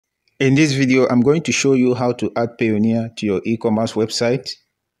In this video, I'm going to show you how to add Payoneer to your e-commerce website.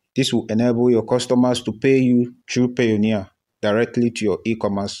 This will enable your customers to pay you through Payoneer directly to your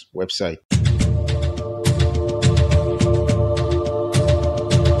e-commerce website.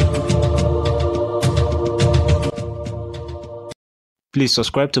 Please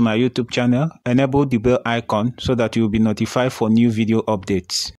subscribe to my YouTube channel, enable the bell icon so that you will be notified for new video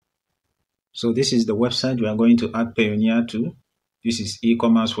updates. So this is the website we are going to add Payoneer to. This is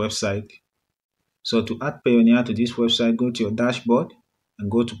e-commerce website. So to add Payoneer to this website, go to your dashboard and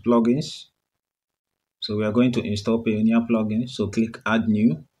go to plugins. So we are going to install Payoneer plugin. So click add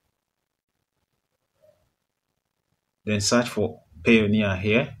new. Then search for Payoneer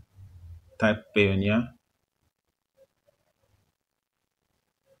here. Type Payoneer.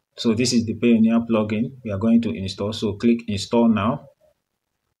 So this is the Payoneer plugin we are going to install. So click install now.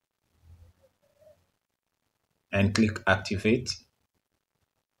 And click activate.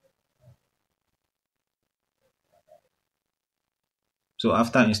 So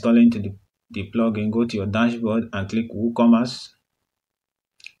after installing the plugin, go to your dashboard and click WooCommerce.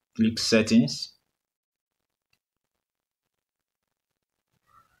 Click settings.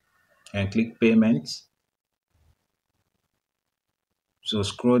 And click payments. So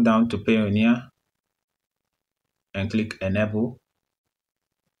scroll down to Payoneer and click enable.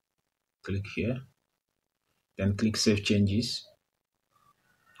 Click here. Then click save changes.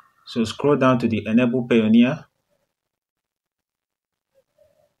 So scroll down to the enable Payoneer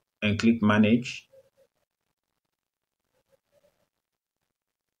and click manage.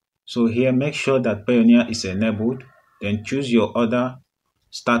 So here make sure that Payoneer is enabled. Then choose your other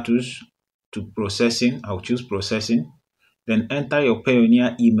status to processing. I'll choose processing. Then enter your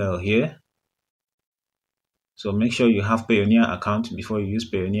Payoneer email here. So make sure you have Payoneer account before you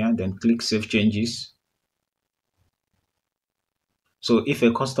use Payoneer. Then click save changes. So if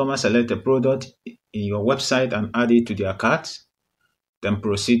a customer selects a product in your website and add it to their cart, then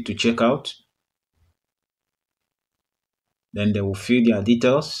proceed to checkout. Then they will fill their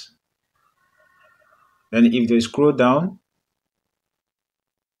details. Then if they scroll down,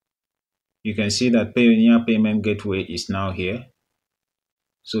 you can see that Payoneer payment gateway is now here.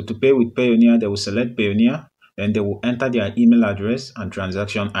 So to pay with Payoneer, they will select Payoneer, then they will enter their email address and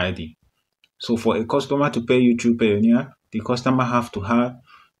transaction ID. So for a customer to pay you through Payoneer, the customer have to have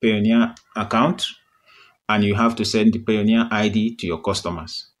Payoneer account and you have to send the Payoneer ID to your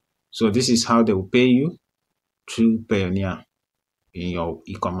customers. So this is how they will pay you through Payoneer in your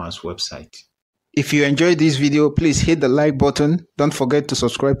e-commerce website. If you enjoyed this video, please hit the like button. Don't forget to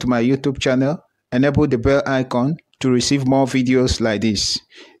subscribe to my YouTube channel. Enable the bell icon to receive more videos like this.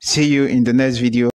 See you in the next video.